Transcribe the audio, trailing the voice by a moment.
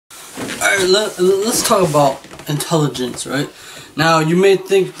Alright, let's talk about intelligence, right? Now, you may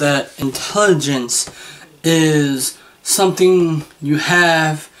think that intelligence is something you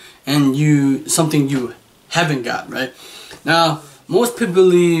have and something you haven't got, right? Now, most people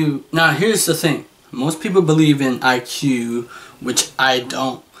believe, now here's the thing. Most people believe in IQ, which I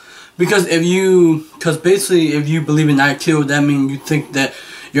don't. Because basically if you believe in IQ, that means you think that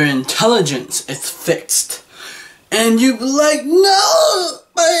your intelligence is fixed. And you be like, no,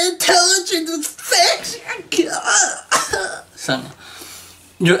 my intelligence is fixed. So,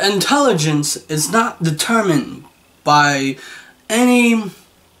 your intelligence is not determined by any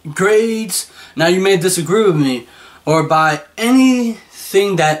grades. Now you may disagree with me, or by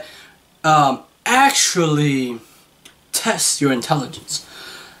anything that actually tests your intelligence.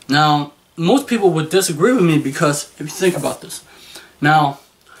 Now, most people would disagree with me because if you think about this, now,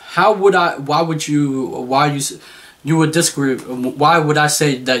 why would I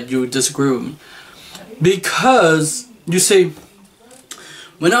say that you would disagree with me? Because you see,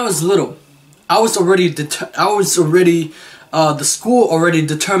 when I was little, the school already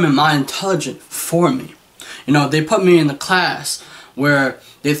determined my intelligence for me. You know, they put me in a class where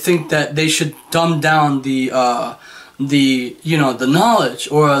they think that they should dumb down the knowledge,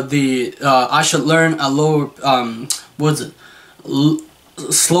 or I should learn a lower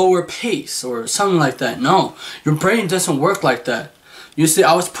slower pace or something like that. No, your brain doesn't work like that. You see,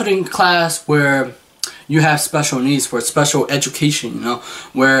 I was put in class where you have special needs, for special education, you know,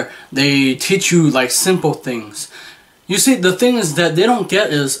 where they teach you like simple things. You see, the thing is that they don't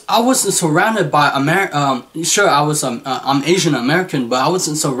get is I wasn't surrounded by sure, I'm Asian American, but I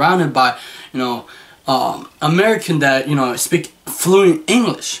wasn't surrounded by, you know, American that, you know, speak fluent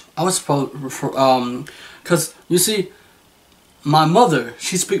English. I was because you see, my mother,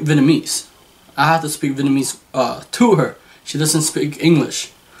 she speaks Vietnamese. I had to speak Vietnamese to her. She doesn't speak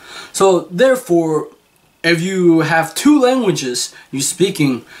English. So therefore, if you have two languages you're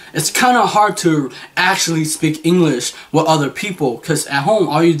speaking, it's kind of hard to actually speak English with other people, because at home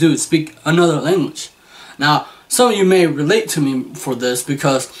all you do is speak another language. Now, some of you may relate to me for this,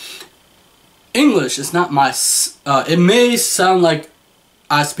 because English is not my, it may sound like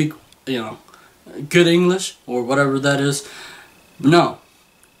I speak, you know, good English or whatever that is. No.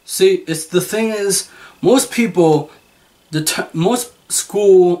 See, the thing is, most people, most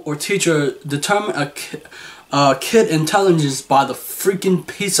school or teacher determine a kid intelligence by the freaking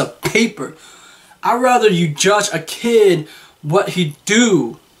piece of paper. I'd rather you judge a kid what he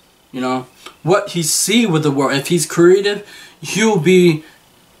do, you know, what he see with the world. If he's creative, if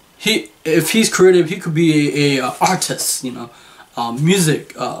he's creative, he could be a artist, you know,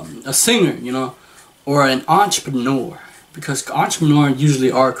 music, a singer, you know, or an entrepreneur, because entrepreneurs usually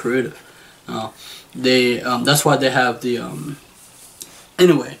are creative. That's why they have the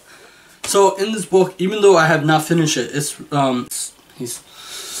anyway. So in this book, even though I have not finished it, he's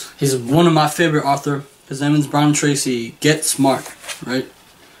one of my favorite authors. His name is Brian Tracy. Get Smart, right?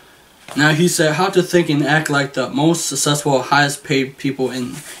 Now he said how to think and act like the most successful, highest paid people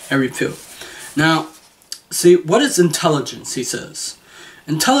in every field. Now, see, what is intelligence? He says,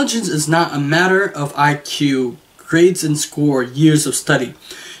 intelligence is not a matter of IQ, grades in school, or years of study.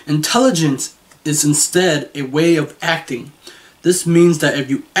 Intelligence is instead a way of acting. This means that if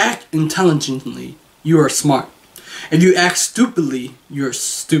you act intelligently, you are smart. If you act stupidly, you're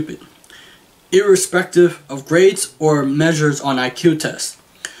stupid, irrespective of grades or measures on IQ tests.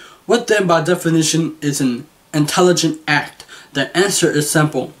 What then, by definition, is an intelligent act? The answer is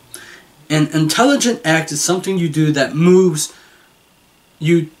simple. An intelligent act is something you do that moves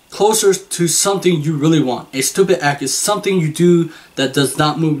you closer to something you really want. A stupid act is something you do that does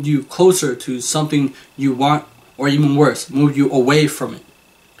not move you closer to something you want, or even worse, move you away from it.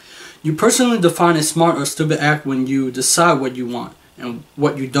 You personally define a smart or stupid act when you decide what you want and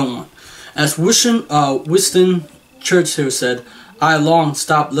what you don't want. As Winston Churchill said, I long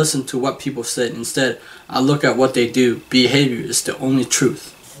stopped listening to what people said. Instead, I look at what they do. Behavior is the only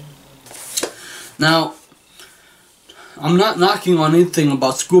truth. Now, I'm not knocking on anything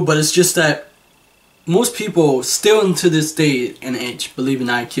about school, but it's just that most people still into this day and age believe in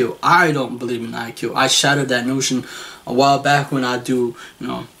IQ. I don't believe in IQ. I shattered that notion a while back when I do, you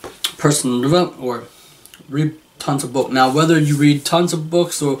know, personal development or read tons of books. Now, whether you read tons of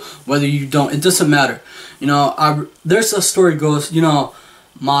books or whether you don't, it doesn't matter. You know, there's a story goes, you know,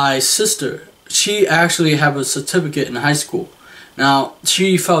 my sister, she actually had a certificate in high school. Now,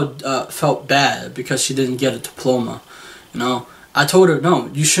 she felt bad because she didn't get a diploma. You know, I told her, no,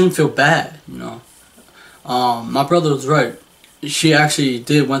 you shouldn't feel bad, you know. My brother was right. She actually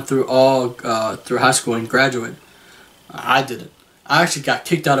went through through high school and graduated. I didn't. I actually got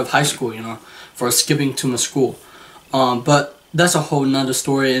kicked out of high school, you know, for skipping to my school. But that's a whole nother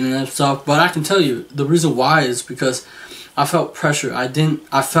story in and of itself. But I can tell you the reason why is because I felt pressure.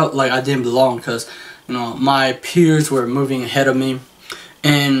 I felt like I didn't belong because, you know, my peers were moving ahead of me,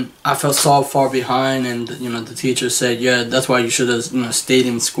 and I felt so far behind. And you know, the teacher said, "Yeah, that's why you should have, you know, stayed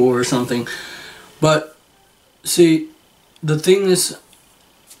in school or something." But see, the thing is,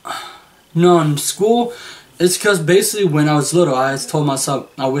 you know, in school, it's because basically when I was little, I told myself,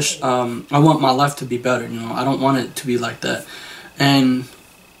 I want my life to be better. You know, I don't want it to be like that. And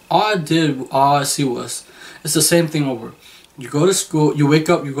all I see was, it's the same thing over. You go to school, you wake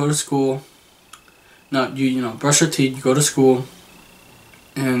up, you go to school. Now you know, brush your teeth, you go to school,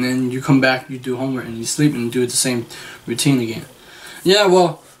 and then you come back, you do homework, and you sleep and do the same routine again. Yeah,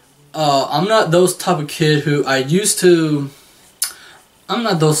 well, I'm not those type of kid who I'm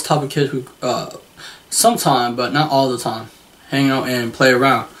not those type of kid who sometime, but not all the time, hang out and play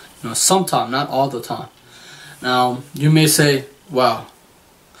around. You know, sometime, not all the time. Now you may say, "Wow,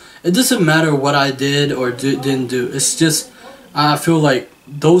 it doesn't matter what I did or didn't do." It's just, I feel like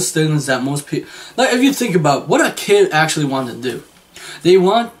those things that most people, like if you think about what a kid actually wants to do, they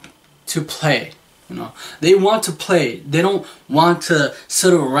want to play. You know, they want to play. They don't want to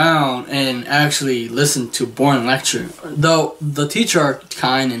sit around and actually listen to boring lecture. Though the teacher are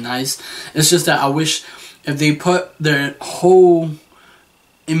kind and nice, it's just that I wish if they put their whole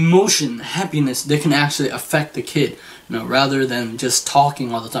emotion, happiness, they can actually affect the kid. You know, rather than just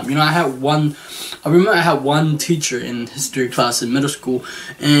talking all the time. You know, I remember I had one teacher in history class in middle school,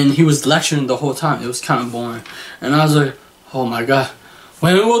 and he was lecturing the whole time. It was kind of boring, and I was like, "Oh my God,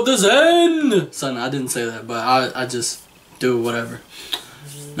 when will this end?" Son, I didn't say that, but I just do whatever.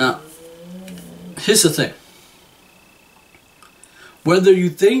 Now, here's the thing. Whether you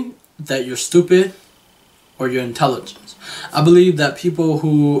think that you're stupid or you're intelligent, I believe that people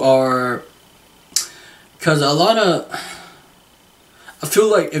who are, because I feel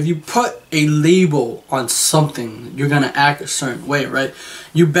like if you put a label on something, you're gonna act a certain way, right?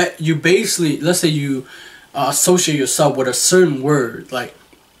 You basically, let's say you associate yourself with a certain word, like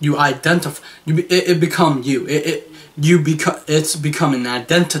you identify, it become you. It's become an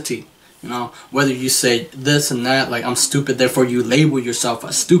identity. You know, whether you say this and that, like I'm stupid, therefore you label yourself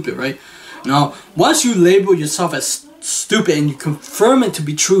as stupid, right? You know, once you label yourself as stupid and you confirm it to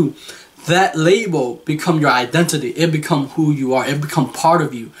be true, that label become your identity. It become who you are. It become part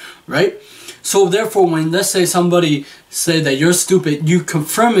of you, right? So therefore, when let's say somebody say that you're stupid, you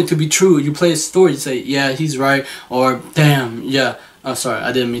confirm it to be true. You play a story, you say, "Yeah, he's right," or "Damn, yeah." Oh, sorry,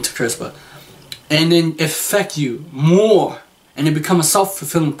 I didn't mean to curse, but and then it affect you more, and it become a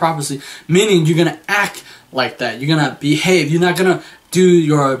self-fulfilling prophecy. Meaning you're gonna act like that. You're gonna behave. You're not gonna do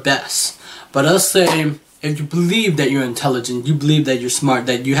your best. But let's say, if you believe that you're intelligent, you believe that you're smart,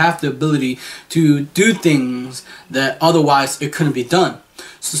 that you have the ability to do things that otherwise it couldn't be done.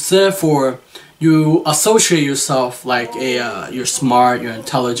 So therefore, you associate yourself like you're smart, you're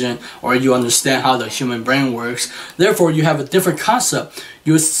intelligent, or you understand how the human brain works. Therefore, you have a different concept.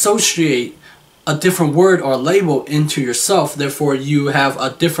 You associate a different word or label into yourself. Therefore, you have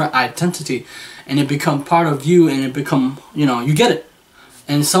a different identity, and it become part of you, and it become, you know, you get it.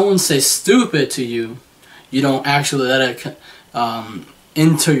 And someone says stupid to you, you don't actually let it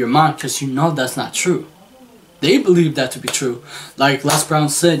into your mind because you know that's not true. They believe that to be true. Like Les Brown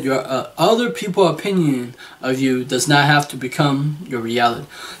said, your other people's opinion of you does not have to become your reality.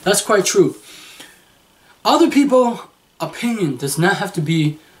 That's quite true. Other people's opinion does not have to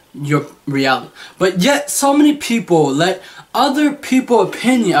be your reality. But yet, so many people let other people's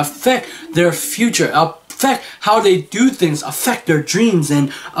opinion affect their future, affect how they do things, affect their dreams,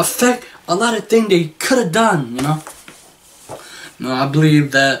 and affect a lot of things they could have done, you know. No, I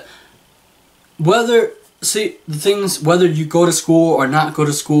believe that whether you go to school or not go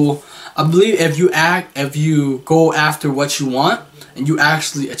to school, I believe if you go after what you want and you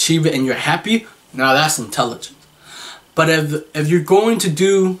actually achieve it and you're happy, now that's intelligent. But if you're going to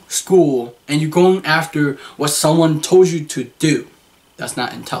do school and you're going after what someone told you to do, that's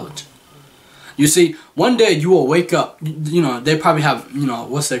not intelligent. You see, one day you will wake up, you know, they probably have, you know,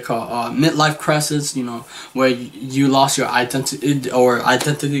 what's they call, midlife crisis, you know, where you lost your identity or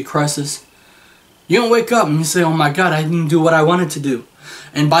identity crisis. You don't wake up and you say, "Oh my God, I didn't do what I wanted to do."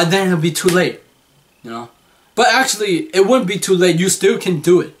 And by then it'll be too late, you know. But actually, it wouldn't be too late. You still can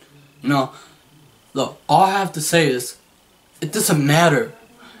do it, you know. Look, all I have to say is, it doesn't matter.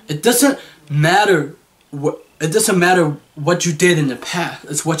 It doesn't matter what you did in the past.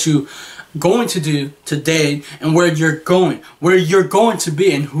 It's what you going to do today and where you're going to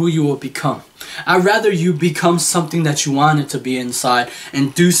be and who you will become. I'd rather you become something that you wanted to be inside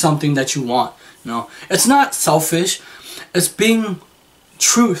and do something that you want. You know, it's not selfish. It's being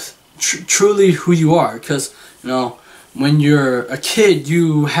truly who you are. Because, you know, when you're a kid,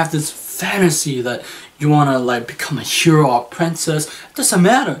 you have this fantasy that you want to like become a hero or princess. It doesn't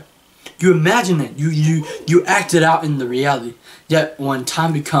matter. You imagine it. You act it out in the reality. Yet when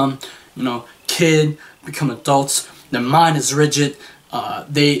time become, you know, kid, become adults, their mind is rigid.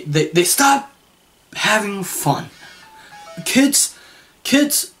 They stop having fun. Kids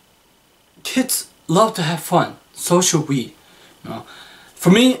love to have fun. So should we. You know,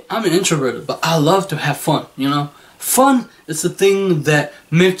 for me, I'm an introvert, but I love to have fun. You know, fun is the thing that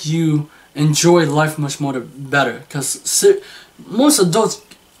make you enjoy life much more better. Because most adults,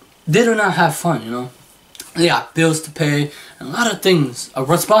 they do not have fun. You know, they got bills to pay and a lot of things, a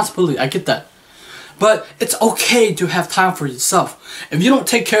responsibility. I get that, but it's okay to have time for yourself. If you don't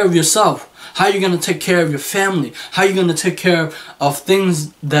take care of yourself, how are you gonna take care of your family? How are you gonna take care of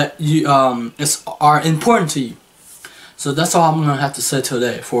things that you are important to you? So that's all I'm gonna have to say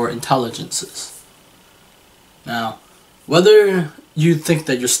today for intelligences. Now, whether you think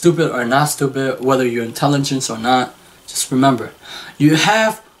that you're stupid or not stupid, whether you're intelligent or not, just remember, you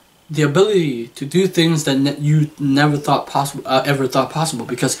have the ability to do things that you never thought possible, ever thought possible,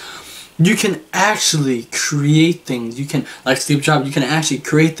 because you can actually create things. You can, like Steve Jobs, you can actually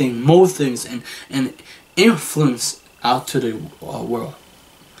create things, mold things, and influence out to the world.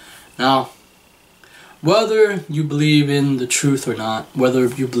 Now, whether you believe in the truth or not, whether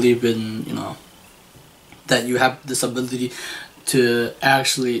you believe in, you know, that you have this ability to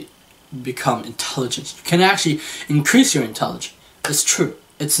actually become intelligent, you can actually increase your intelligence. It's true.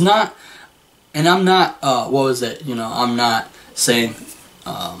 It's not, and I'm not, what was it, you know, I'm not saying,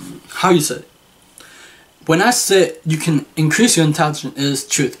 how you said it. When I said you can increase your intelligence, it is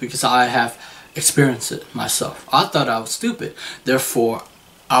truth, because I have experienced it myself. I thought I was stupid, therefore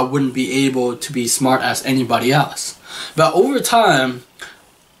I wouldn't be able to be smart as anybody else. But over time,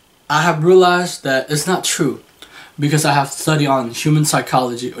 I have realized that it's not true, because I have studied on human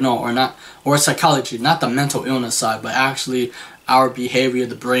psychology, or psychology, not the mental illness side, but actually our behavior,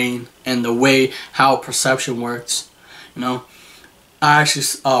 the brain, and the way how perception works. You know, I actually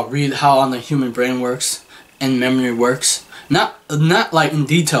read how on the human brain works and memory works. Not like in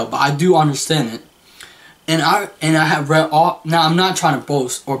detail, but I do understand it. And I have read all. Now I'm not trying to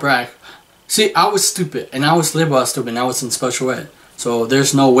boast or brag. See, I was stupid, and I was labeled as stupid, and I was in special ed. So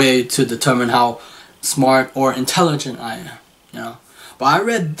there's no way to determine how smart or intelligent I am. You know, but I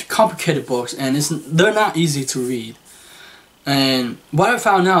read complicated books, and they're not easy to read. And what I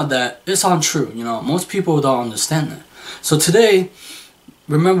found out that it's untrue. You know, most people don't understand that. So today,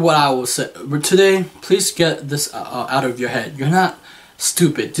 remember what I will say. Today, please get this out of your head. You're not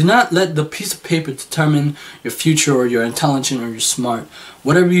stupid. Do not let the piece of paper determine your future, or you're intelligent, or you're smart.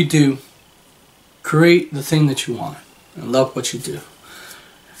 Whatever you do, create the thing that you want and love what you do.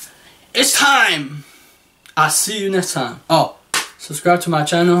 It's time! I'll see you next time. Oh, subscribe to my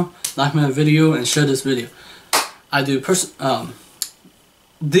channel, like my video, and share this video. I do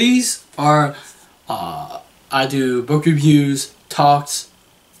these are I do book reviews, talks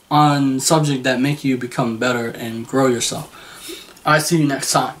on subjects that make you become better and grow yourself. I'll see you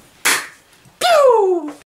next time.